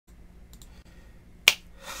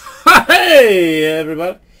Hey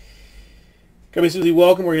everybody, come Susie,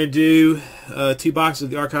 welcome. We're going to do 2 boxes of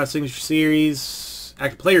the Archive Signature Series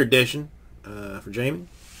Active Player Edition for Jamie.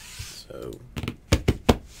 So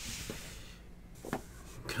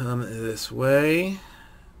come this way.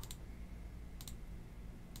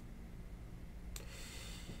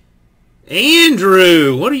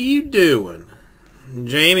 Andrew, what are you doing?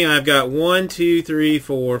 Jamie, I've got 1, 2, 3,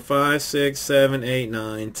 4, 5, 6, 7, 8,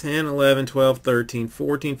 9, 10, 11, 12, 13,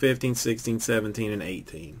 14, 15, 16, 17, and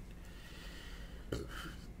 18.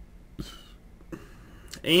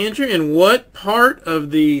 Andrew, in what part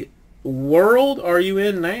of the world are you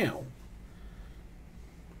in now?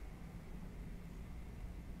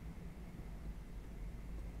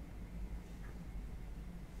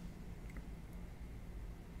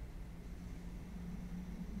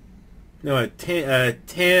 No,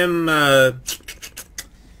 Tim, what's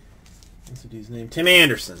the dude's name? Tim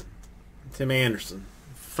Anderson. Tim Anderson.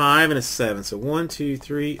 5 and a 7. So 1, 2,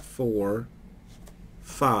 3, 4,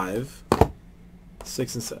 5,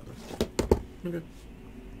 6, and 7. Okay.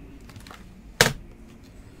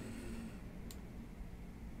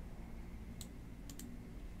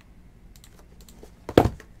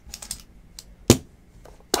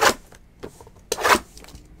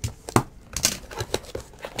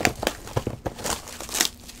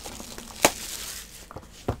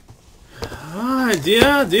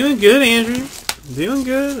 Yeah, doing good, Andrew. Doing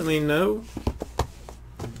good. I mean, no,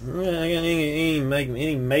 I got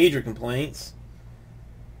any major complaints.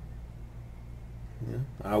 Yeah,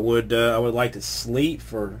 I would like to sleep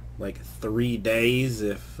for like 3 days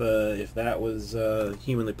if that was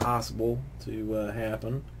humanly possible to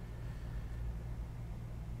happen,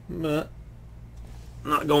 but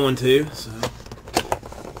I'm not going to. So.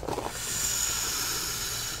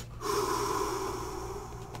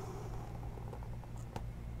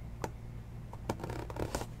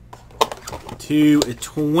 To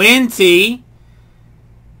 20,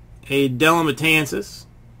 a Delamatansis.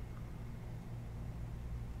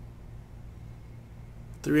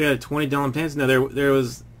 3 out of 20 Delamatansis. No, there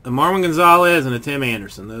was a Marwin Gonzalez and a Tim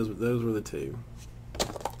Anderson. Those were the 2.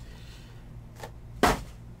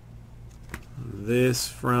 This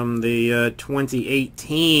from the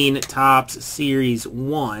 2018 Topps Series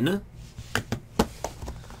 1.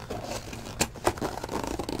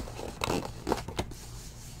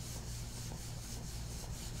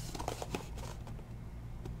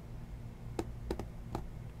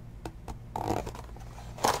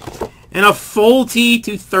 And a Folty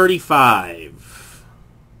to 35.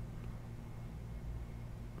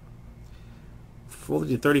 Folty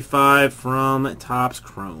to 35 from Topps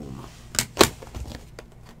Chrome.